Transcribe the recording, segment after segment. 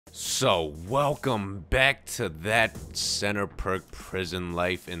So, welcome back to that center perk prison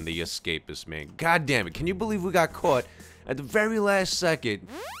life in the Escapists, man. God damn it, can you believe we got caught at the very last second?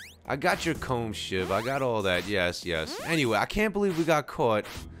 I got your comb, Shiv, I got all that, yes. Anyway, I can't believe we got caught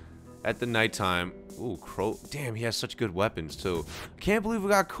at the nighttime. Ooh, Crow, damn, he has such good weapons, too. Can't believe we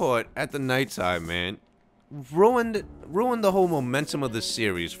got caught at the nighttime, man. Ruined the whole momentum of the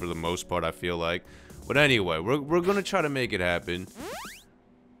series for the most part, I feel like. But anyway, we're gonna try to make it happen.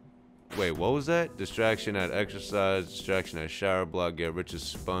 Wait, what was that? Distraction at exercise, distraction at shower block, get rich as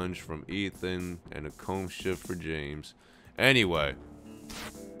sponge from Ethan, and a comb shift for James. Anyway,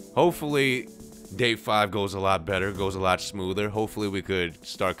 hopefully day 5 goes a lot better, goes a lot smoother. Hopefully we could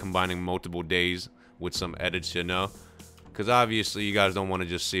start combining multiple days with some edits, you know? Because obviously you guys don't want to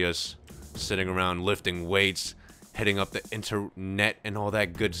just see us sitting around lifting weights, hitting up the internet and all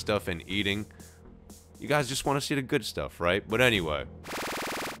that good stuff and eating. You guys just want to see the good stuff, right? But anyway,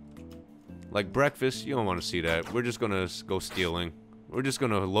 like breakfast, you don't want to see that. We're just gonna go stealing. We're just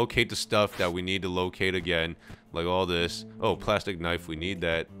gonna locate the stuff that we need to locate again. Like all this. Oh, plastic knife, we need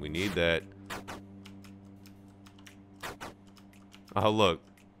that. We need that. Oh, look.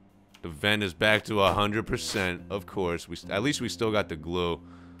 The vent is back to 100%, of course. At least we still got the glue.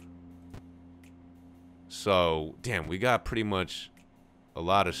 So, damn, we got pretty much a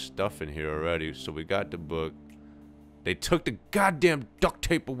lot of stuff in here already. So we got the book. They took the goddamn duct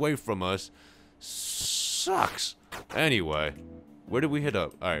tape away from us. Sucks. Anyway, where did we hit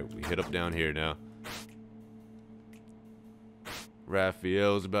up? Alright, we hit up down here now.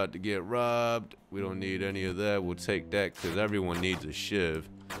 Raphael's about to get robbed. We don't need any of that. We'll take that because everyone needs a shiv.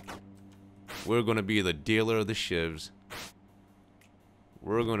 We're going to be the dealer of the shivs.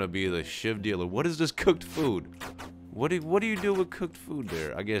 We're going to be the shiv dealer. What is this cooked food? What do you do with cooked food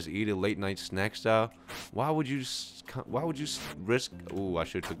there? I guess eat it late night snack style. Why would you risk? Ooh, I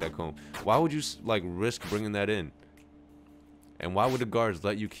should have took that comb. Why would you like risk bringing that in? And why would the guards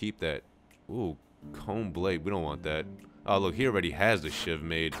let you keep that? Ooh, comb blade. We don't want that. Oh look, he already has the shiv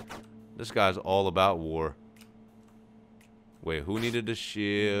made. This guy's all about war. Wait, who needed the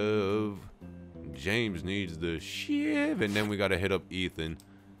shiv? James needs the shiv, and then we gotta hit up Ethan.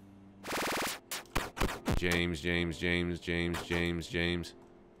 James.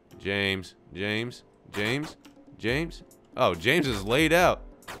 Oh, James is laid out.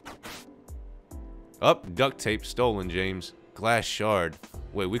 Up, duct tape stolen, James. Glass shard.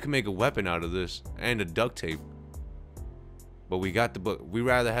 Wait, we can make a weapon out of this. And a duct tape. But we got the book. We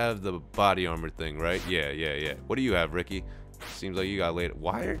rather have the body armor thing, right? Yeah. What do you have, Ricky? Seems like you got laid.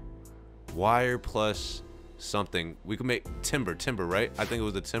 Wire? Wire plus something. We can make timber, right? I think it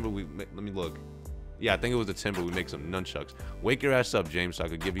was the timber. Let me look. Yeah, I think it was the timber. We make some nunchucks. Wake your ass up, James, so I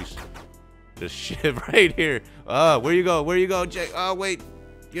could give you the shit right here. Where you go? Oh, wait.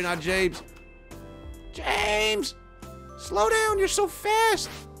 You're not James. James! Slow down. You're so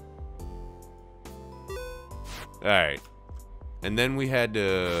fast. Alright. And then we had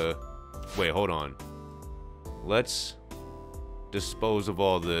to... Wait, hold on. Let's dispose of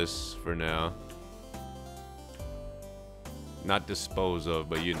all this for now. Not dispose of,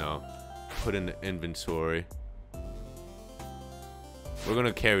 but you know. Put in the inventory. We're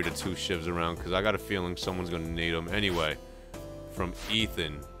gonna carry the 2 shivs around because I got a feeling someone's gonna need them. Anyway, from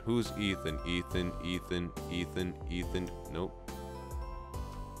Ethan. Who's Ethan? Ethan. Nope.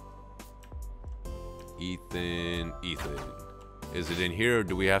 Ethan. Is it in here or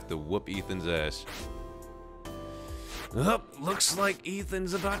do we have to whoop Ethan's ass? Oh, looks like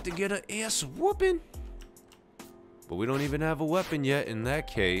Ethan's about to get an ass whooping. But we don't even have a weapon yet in that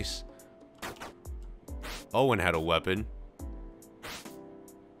case. Owen had a weapon.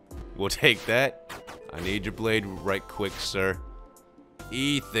 We'll take that. I need your blade right quick, sir.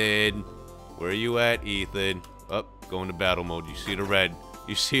 Ethan. Where are you at, Ethan? Up, going to battle mode. You see the red.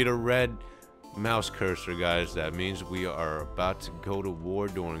 You see the red mouse cursor, guys. That means we are about to go to war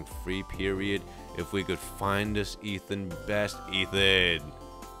during free period. If we could find this Ethan best. Ethan.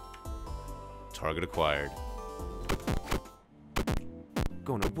 Target acquired.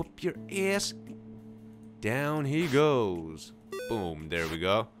 Gonna whoop your ass. Down he goes. Boom, there we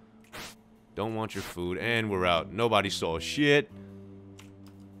go. Don't want your food, and we're out. Nobody saw shit.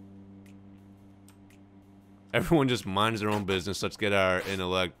 Everyone just minds their own business. Let's get our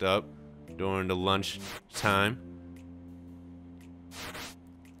intellect up during the lunch time.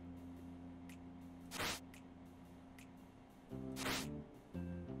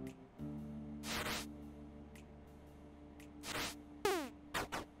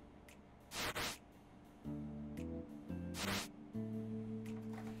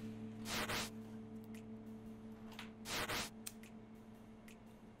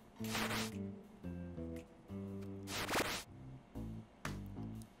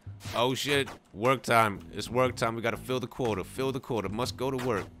 Oh shit, work time. It's work time. We gotta fill the quota. Fill the quota. Must go to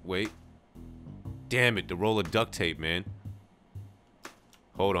work. Wait. Damn it, the roll of duct tape, man.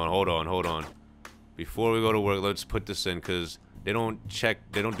 Hold on, hold on, hold on. Before we go to work, let's put this in, because they don't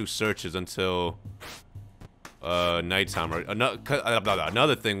do searches until nighttime, right?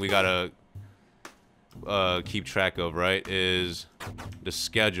 Another thing we gotta keep track of, right, is the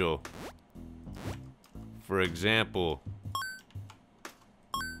schedule. For example,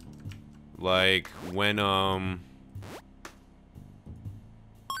 like when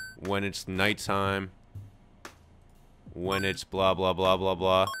it's nighttime, when it's blah blah blah blah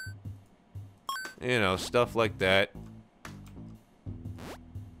blah, you know, stuff like that.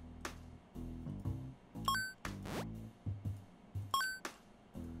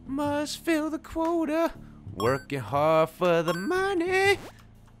 Must fill the quota, working hard for the money.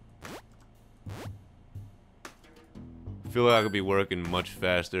 I feel like I could be working much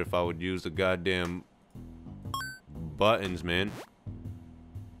faster if I would use the goddamn buttons, man.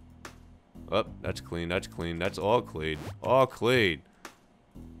 Oh, that's clean, that's clean, that's all clean. All clean.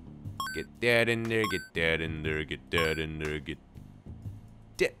 Get that in there, get that in there, get that in there, get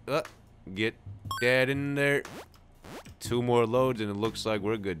that in there. 2 more loads and it looks like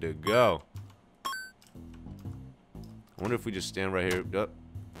we're good to go. I wonder if we just stand right here.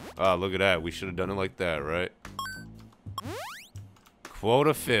 Oh, look at that. We should have done it like that, right?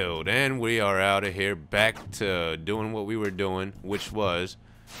 Quota filled, and we are out of here, back to doing what we were doing, which was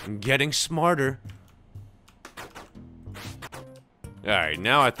getting smarter. Alright,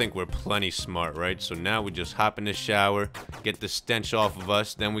 now I think we're plenty smart, right? So now we just hop in the shower, get the stench off of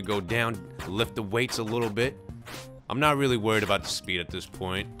us, then we go down, lift the weights a little bit. I'm not really worried about the speed at this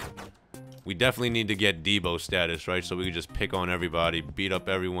point. We definitely need to get Debo status, right? So we can just pick on everybody, beat up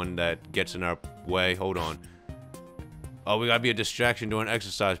everyone that gets in our way. Hold on. Oh, we gotta be a distraction during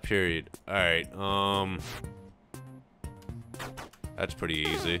exercise period. Alright, that's pretty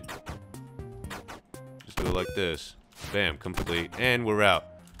easy. Just do it like this. Bam, complete. And we're out.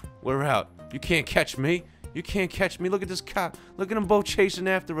 We're out. You can't catch me. You can't catch me. Look at this cop. Look at them both chasing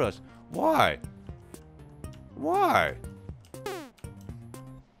after us. Why? Why?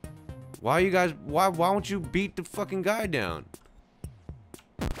 Why you guys, why won't you beat the fucking guy down?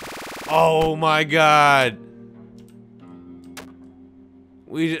 Oh my god.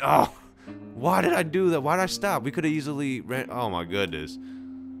 Oh, why did I do that? Why did I stop? We could have easily ran. Oh my goodness.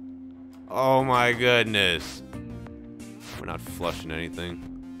 Oh my goodness. We're not flushing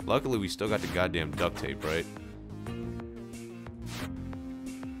anything. Luckily, we still got the goddamn duct tape, right?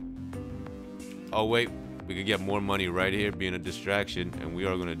 Oh wait, we could get more money right here, being a distraction, and we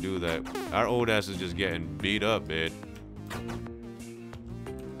are gonna do that. Our old ass is just getting beat up, man.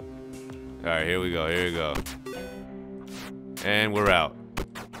 Alright, here we go, here we go. And we're out.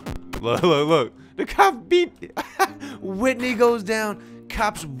 Look, look, look. The cop beat. Whitney goes down.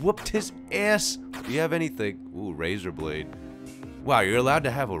 Cops whooped his ass. Do you have anything? Ooh, razor blade. Wow, you're allowed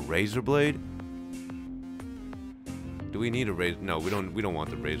to have a razor blade? Do we need a razor? No, we don't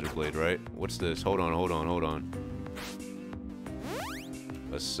want the razor blade, right? What's this? Hold on, hold on, hold on.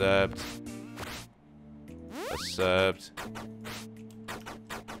 Accept. Accept.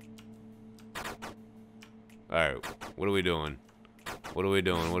 Alright, what are we doing? What are we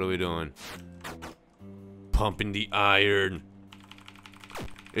doing? What are we doing? Pumping the iron.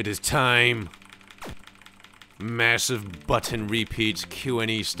 It is time. Massive button repeats,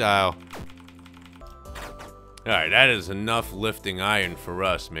 Q&E style. Alright, that is enough lifting iron for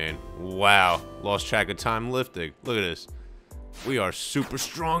us, man. Wow. Lost track of time lifting. Look at this. We are super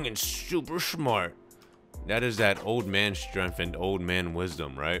strong and super smart. That is that old man strength and old man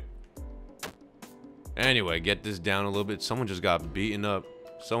wisdom, right? Anyway, get this down a little bit. Someone just got beaten up.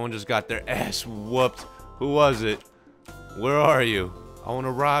 Someone just got their ass whooped. Who was it? Where are you? I want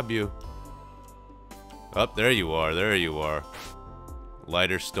to rob you. Oh, there you are. There you are.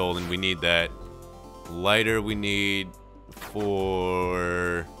 Lighter stolen. We need that. Lighter we need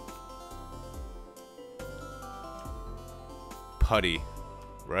for putty,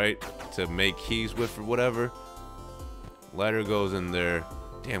 right? To make keys with or whatever. Lighter goes in there.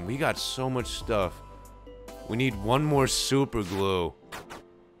 Damn, we got so much stuff. We need one more super glue.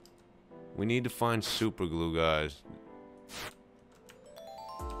 We need to find super glue, guys.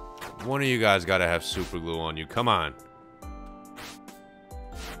 One of you guys gotta have super glue on you. Come on.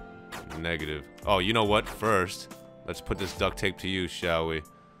 Negative. Oh, you know what? First, let's put this duct tape to use, shall we?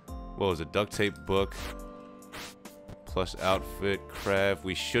 What was it? Duct tape book. Plus outfit, craft.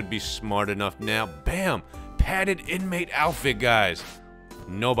 We should be smart enough now. Bam! Padded inmate outfit, guys.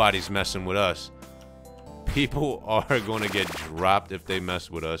 Nobody's messing with us. People are going to get dropped if they mess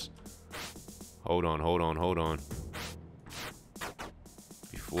with us. Hold on, hold on, hold on.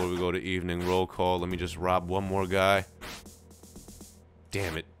 Before we go to evening roll call, let me just rob one more guy.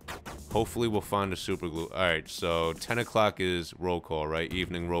 Damn it. Hopefully we'll find the super glue. Alright, so 10 o'clock is roll call, right?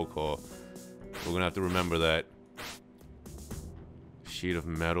 Evening roll call. We're gonna have to remember that. Sheet of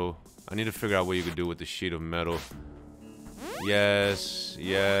metal. I need to figure out what you could do with the sheet of metal. Yes,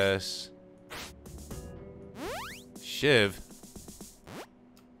 yes. Shiv.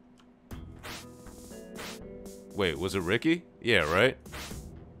 Wait, was it Ricky? Yeah, right?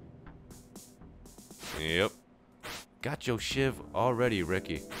 Yep. Got your shiv already,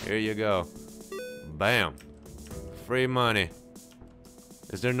 Ricky. Here you go. Bam. Free money.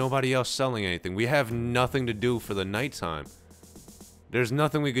 Is there nobody else selling anything? We have nothing to do for the nighttime. There's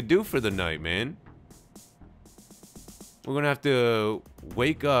nothing we could do for the night, man. We're gonna have to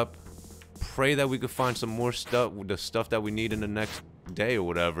wake up, pray that we could find some more stuff, the stuff that we need in the next day or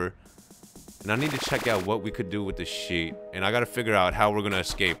whatever. And I need to check out what we could do with the sheet. And I gotta figure out how we're gonna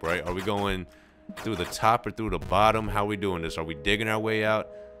escape, right? Are we going through the top or through the bottom? How are we doing this? Are we digging our way out?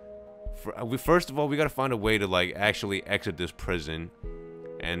 First of all, we gotta find a way to, like, actually exit this prison.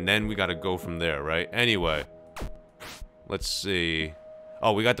 And then we gotta go from there, right? Anyway. Let's see.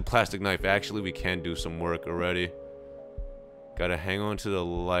 Oh, we got the plastic knife. Actually, we can do some work already. Gotta hang on to the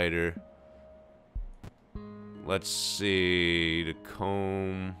lighter. Let's see. The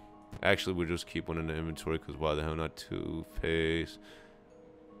comb. Actually, we'll just keep one in the inventory, because why the hell not toothpaste?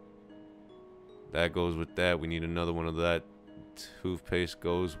 That goes with that. We need another one of that. Toothpaste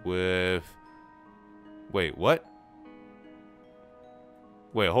goes with... Wait, what?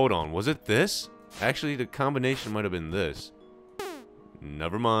 Wait, hold on. Was it this? Actually, the combination might have been this.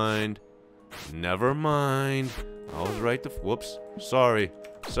 Never mind. Never mind. I was right to... Whoops. Sorry.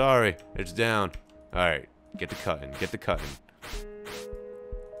 Sorry. It's down. Alright. Get the cutting. Get the cutting.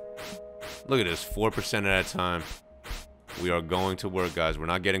 Look at this. 4% at a time. We are going to work, guys. We're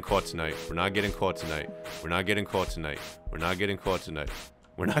not getting caught tonight. We're not getting caught tonight. We're not getting caught tonight. We're not getting caught tonight.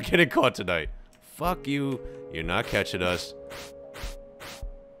 We're not getting caught tonight. Fuck you. You're not catching us.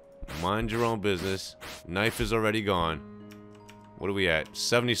 Mind your own business. Knife is already gone. What are we at?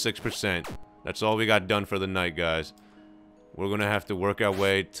 76%. That's all we got done for the night, guys. We're gonna have to work our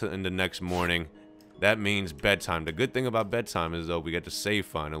way in the next morning. That means bedtime. The good thing about bedtime is, though, we get to save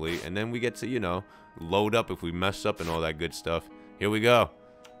finally, and then we get to, you know, load up if we mess up and all that good stuff. Here we go.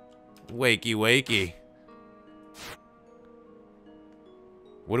 Wakey, wakey.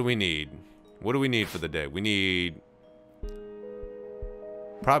 What do we need? What do we need for the day? We need...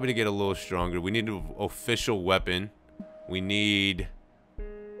 probably to get a little stronger. We need an official weapon. We need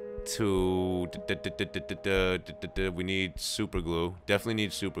to... we need super glue. Definitely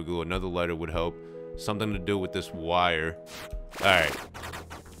need super glue. Another lighter would help. Something to do with this wire. Alright.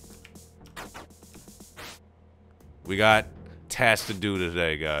 We got tasks to do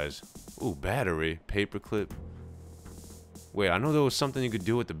today, guys. Ooh, battery. Paperclip. Wait, I know there was something you could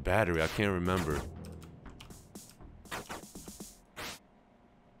do with the battery. I can't remember.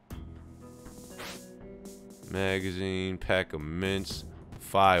 Magazine, pack of mints,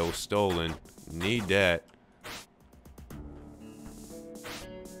 file stolen. Need that.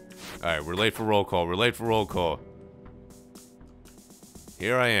 Alright, we're late for roll call. We're late for roll call.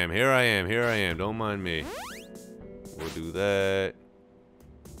 Here I am, here I am, here I am. Don't mind me. We'll do that.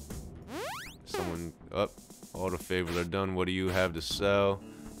 Someone up. All the favors are done. What do you have to sell?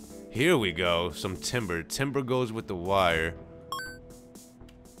 Here we go. Some timber. Timber goes with the wire.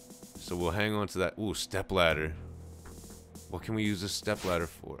 So we'll hang on to that. Ooh, step ladder. What can we use this step ladder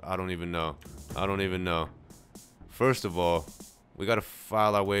for? I don't even know. I don't even know. First of all, we gotta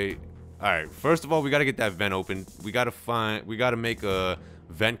file our way. Alright, first of all, we gotta get that vent open. We gotta make a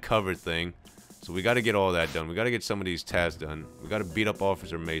vent cover thing. So we gotta get all that done. We gotta get some of these tasks done. We gotta beat up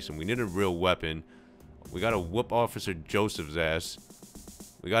Officer Mason. We need a real weapon. We gotta whoop Officer Joseph's ass.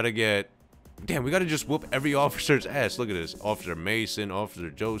 We gotta get... Damn, we gotta just whoop every officer's ass. Look at this. Officer Mason, Officer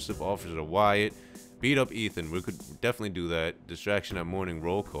Joseph, Officer Wyatt. Beat up Ethan. We could definitely do that. Distraction at morning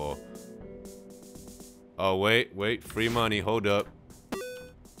roll call. Oh, wait. Free money. Hold up.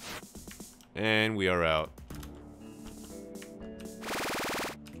 And we are out.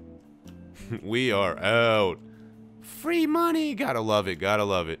 We are out. Free money. Gotta love it. Gotta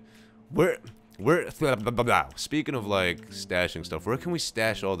love it. Speaking of, like, stashing stuff, where can we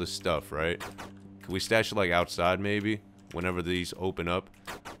stash all this stuff, right? Can we stash it, like, outside, maybe? Whenever these open up?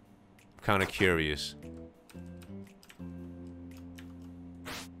 Kind of curious.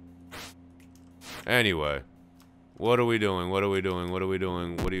 Anyway. What are we doing? What are we doing? What are we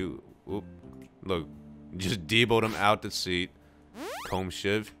doing? What do you... Oop. Look. Just deboed him out the seat. Comb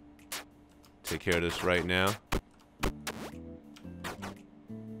shiv. Take care of this right now.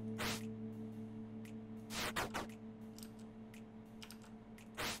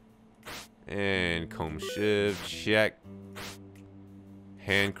 And comb shiv. Check.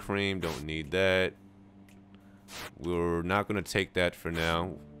 Hand cream. Don't need that. We're not going to take that for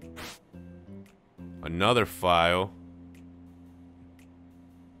now. Another file.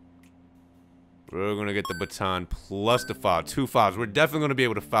 We're going to get the baton plus the file. 2 files. We're definitely going to be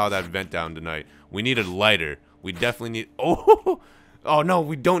able to file that vent down tonight. We need a lighter. We definitely need... Oh! Oh, no,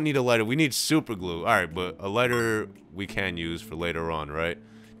 we don't need a lighter. We need super glue. Alright, but a lighter we can use for later on, right?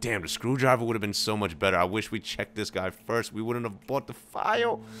 Damn, the screwdriver would have been so much better. I wish we checked this guy first. We wouldn't have bought the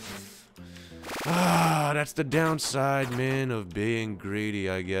file. Ah, that's the downside, man, of being greedy,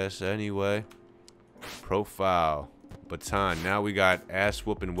 I guess. Anyway. Profile. Baton. Now we got ass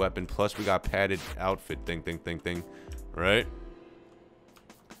whooping weapon. Plus we got padded outfit. Thing. Right?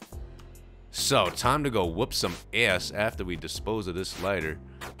 So, time to go whoop some ass after we dispose of this lighter.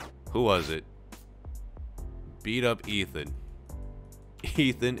 Who was it? Beat up Ethan.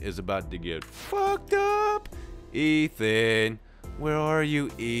 Ethan is about to get fucked up. Ethan. Where are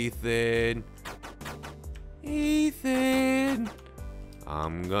you, Ethan? Ethan.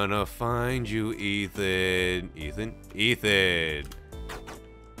 I'm gonna find you, Ethan. Ethan.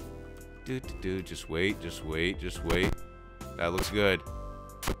 Dude, just wait. That looks good.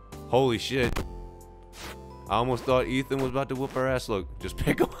 Holy shit. I almost thought Ethan was about to whoop our ass. Look, just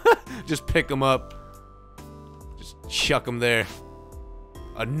pick him. Just pick him up. Just chuck him there.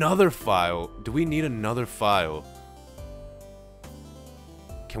 Another file. Do we need another file?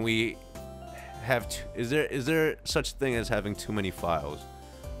 Can we have is there such thing as having too many files?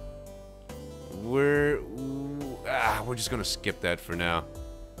 We're just gonna skip that for now.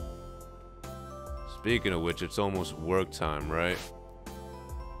 Speaking of which, it's almost work time, right?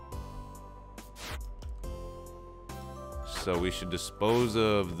 So we should dispose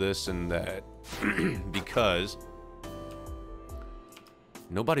of this and that because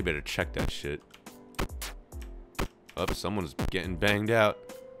nobody better check that shit. Oh, someone's getting banged out.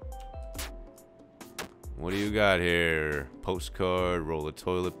 What do you got here? Postcard, roll of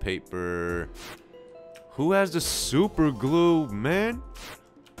toilet paper. Who has the super glue, man?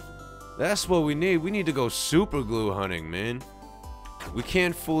 That's what we need. We need to go super glue hunting, man. We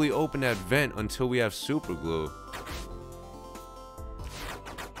can't fully open that vent until we have super glue.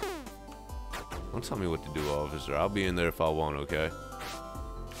 Don't tell me what to do, officer. I'll be in there if I want, okay?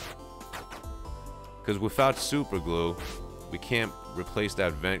 Because without super glue, we can't replace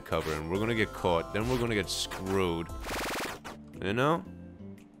that vent cover, and we're gonna get caught. Then we're gonna get screwed. You know?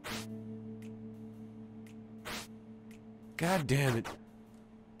 God damn it.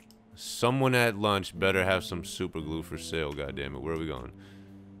 Someone at lunch better have some super glue for sale, god damn it. Where are we going?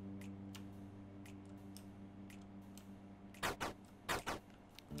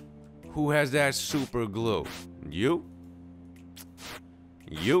 Who has that super glue? You?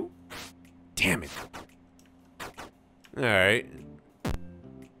 You? Damn it. Alright.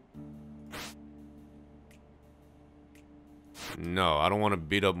 No, I don't want to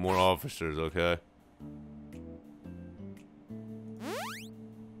beat up more officers, okay?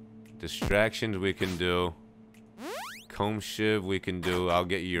 Distractions we can do. Comb shiv we can do. I'll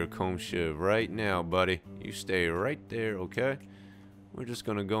get you your comb shiv right now, buddy. You stay right there, okay? We're just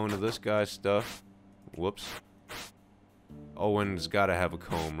gonna go into this guy's stuff. Whoops. Owen's gotta have a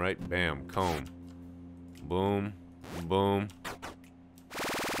comb, right? Bam, comb. Boom. Boom.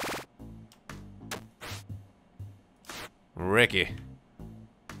 Ricky.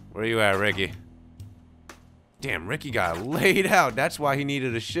 Where you at, Ricky? Damn, Ricky got laid out. That's why he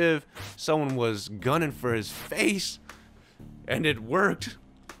needed a shiv. Someone was gunning for his face. And it worked.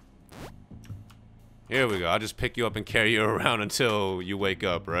 Here we go. I'll just pick you up and carry you around until you wake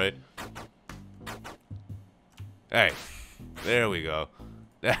up, right? Hey. There we go.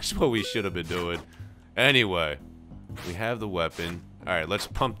 That's what we should have been doing. Anyway. We have the weapon. Alright, let's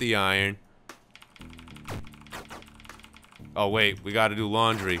pump the iron. Oh, wait. We gotta do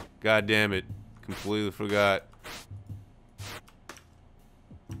laundry. God damn it. Completely forgot.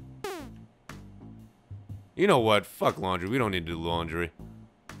 You know what? Fuck laundry. We don't need to do laundry.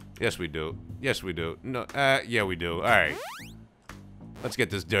 Yes, we do. Yes, we do. No, yeah, we do. Alright. Let's get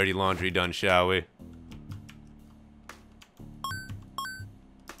this dirty laundry done, shall we?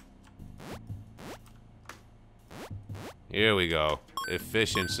 Here we go.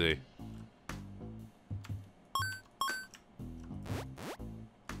 Efficiency.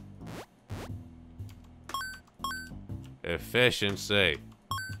 Efficiency.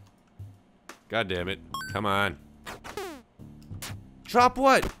 God damn it. Come on. Drop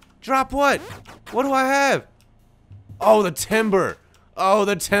what? Drop what? What do I have? Oh, the timber. Oh,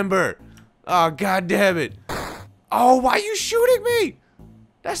 the timber. Oh, god damn it. Oh, why are you shooting me?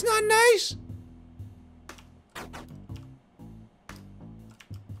 That's not nice.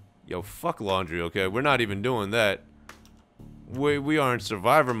 Yo, fuck laundry, okay? We're not even doing that. We are in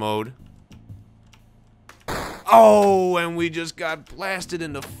survivor mode. Oh, and we just got blasted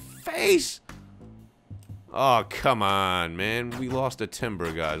in the face. Oh, come on, man. We lost a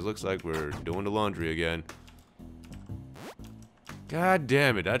timber, guys. Looks like we're doing the laundry again. God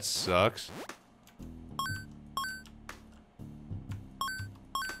damn it, that sucks.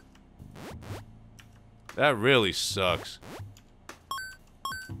 That really sucks.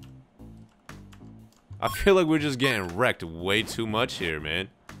 I feel like we're just getting wrecked way too much here, man.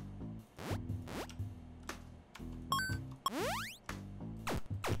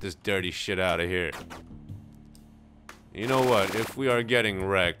 Get this dirty shit out of here. You know what? If we are getting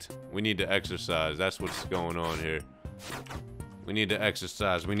wrecked, we need to exercise. That's what's going on here. We need to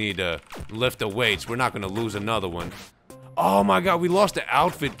exercise. We need to lift the weights. We're not going to lose another one. Oh my god, we lost the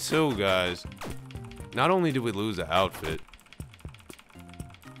outfit too, guys. Not only did we lose the outfit.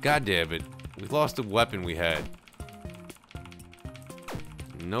 God damn it. We lost the weapon we had.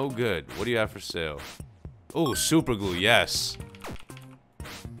 No good. What do you have for sale? Oh, super glue. Yes.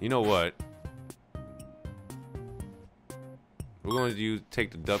 You know what? We're going to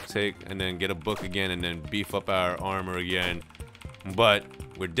take the duct tape and then get a book again and then beef up our armor again. But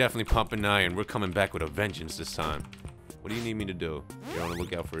we're definitely pumping iron. We're coming back with a vengeance this time. What do you need me to do? You're on the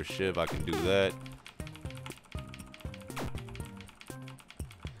lookout for a shiv. I can do that.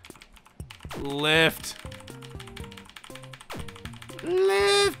 Lift.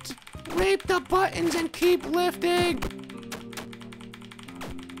 Lift. Rape the buttons and keep lifting.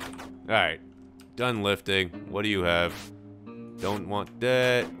 Alright. Done lifting. What do you have? Don't want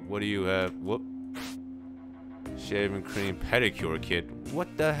that. What do you have? Whoop. Shaving cream pedicure kit.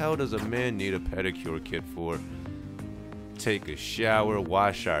 What the hell does a man need a pedicure kit for? Take a shower,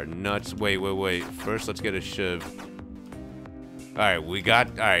 wash our nuts. Wait. First, let's get a shiv. Alright,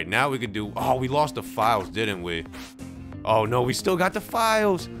 alright, now we could do... Oh, we lost the files, didn't we? Oh, no, we still got the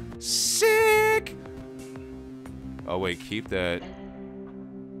files. Sick! Oh, wait, keep that.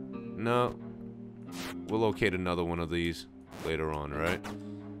 No. We'll locate another one of these later on, right?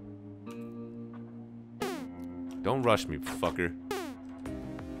 Don't rush me, fucker.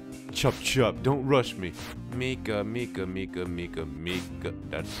 Chop, chop, don't rush me. Mika.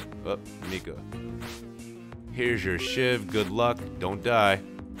 That's... Mika. Here's your shiv. Good luck. Don't die.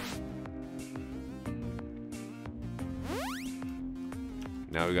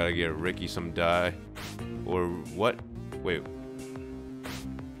 Now we gotta get Ricky some dye. Or what? Wait.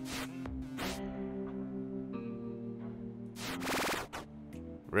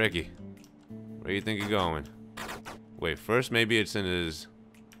 Ricky. Where do you think you're going? Wait, first maybe it's in his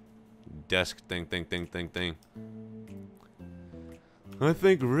desk thing. I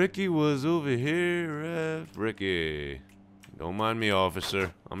think Ricky was over here. Ricky. Don't mind me,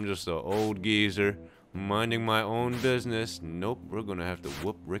 officer. I'm just an old geezer minding my own business. Nope, we're gonna have to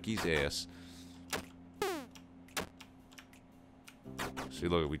whoop Ricky's ass. See,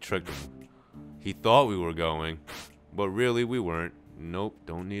 look, we tricked him. He thought we were going, but really we weren't. Nope,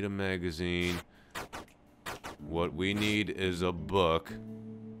 don't need a magazine. What we need is a book.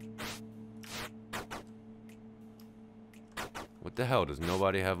 What the hell? Does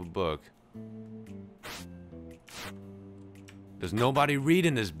nobody have a book? Does nobody read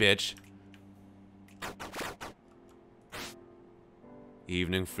in this bitch?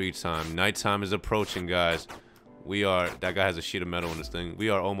 Evening free time. Nighttime is approaching, guys. We are... That guy has a sheet of metal in this thing. We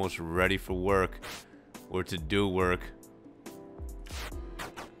are almost ready for work. Or to do work.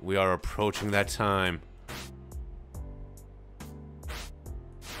 We are approaching that time.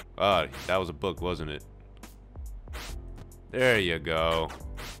 Ah, that was a book, wasn't it? There you go.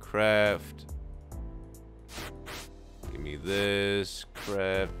 Craft. Give me this.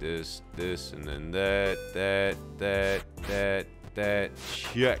 Craft this, and then that.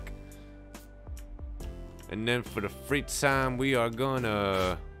 Check. And then for the free time, we are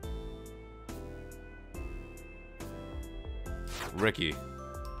gonna... Ricky.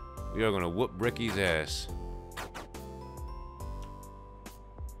 We are gonna whoop Ricky's ass.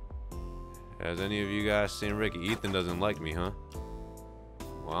 Has any of you guys seen Ricky? Ethan doesn't like me, huh?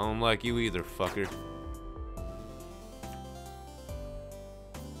 Well, I don't like you either, fucker.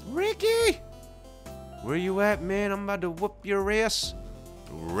 Ricky! Where you at, man? I'm about to whoop your ass.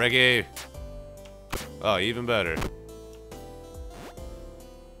 Ricky! Oh, even better.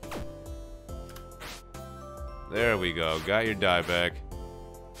 There we go. Got your die back.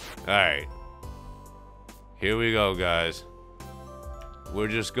 Alright. Here we go, guys. We're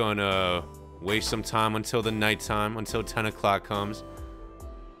just gonna waste some time until the nighttime, until 10 o'clock comes.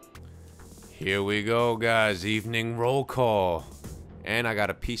 Here we go, guys. Evening roll call. And I got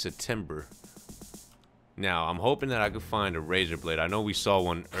a piece of timber. Now, I'm hoping that I could find a razor blade. I know we saw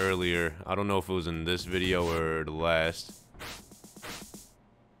one earlier. I don't know if it was in this video or the last.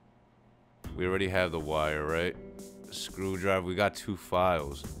 We already have the wire, right? Screwdriver. We got 2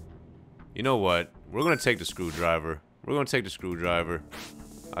 files. You know what? We're gonna take the screwdriver. We're gonna take the screwdriver.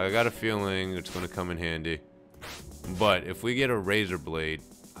 I got a feeling it's gonna come in handy. But if we get a razor blade,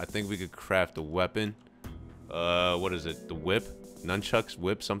 I think we could craft a weapon. What is it? The whip? Nunchucks?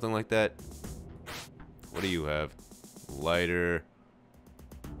 Whip? Something like that? What do you have? Lighter.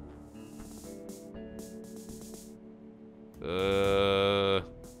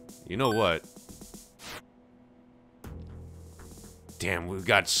 You know what? Damn, we've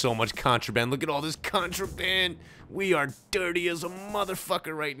got so much contraband. Look at all this contraband. We are dirty as a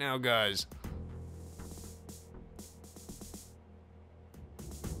motherfucker right now, guys.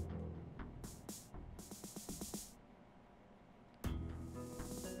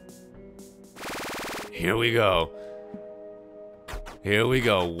 Here we go. Here we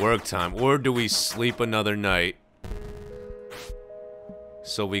go. Work time. Or do we sleep another night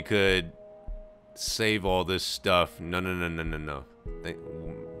so we could save all this stuff? No, no, no, no, no, no.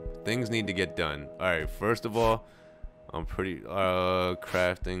 Things need to get done. Alright, first of all, I'm pretty,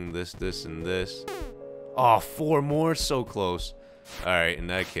 crafting this, and this. Oh, 4 more? So close. Alright, in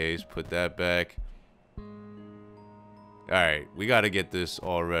that case, put that back. Alright, we gotta get this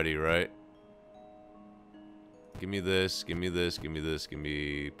all ready, right? Give me this, give me this, give me this, give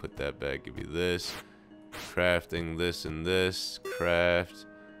me, put that back, give me this. Crafting this and this, craft.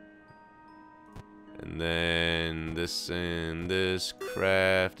 And then this and this,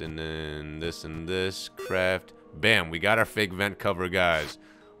 craft. And then this and this, craft. Bam, we got our fake vent cover, guys.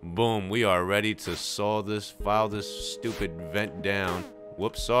 Boom, we are ready to saw this, file this stupid vent down.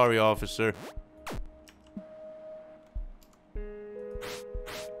 Whoops, sorry, officer.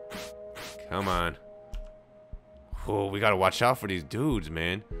 Come on. Oh, we gotta watch out for these dudes,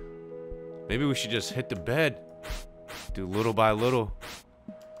 man. Maybe we should just hit the bed. Do little by little.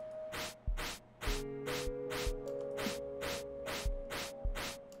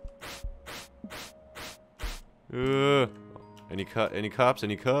 Any cops?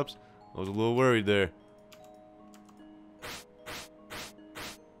 Any cops? I was a little worried there.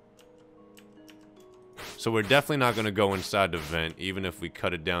 So we're definitely not gonna go inside the vent, even if we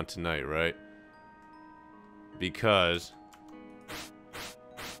cut it down tonight, right? Because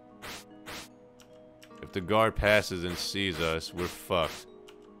if the guard passes and sees us, we're fucked.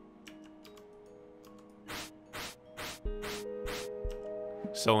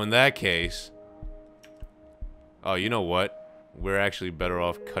 So in that case, oh, you know what? We're actually better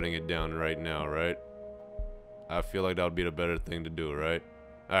off cutting it down right now, right? I feel like that would be the better thing to do, right?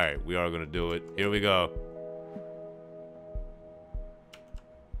 Alright, we are gonna do it. Here we go.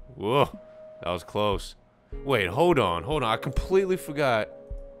 Whoa, that was close. Wait, hold on, hold on. I completely forgot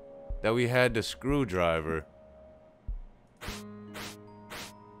that we had the screwdriver.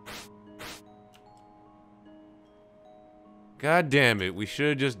 God damn it, we should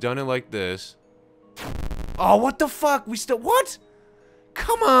have just done it like this. Oh, what the fuck? We still, what?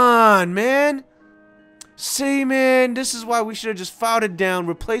 Come on, man. See, man, this is why we should have just filed it down,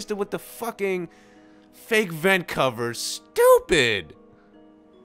 replaced it with the fucking fake vent cover. Stupid.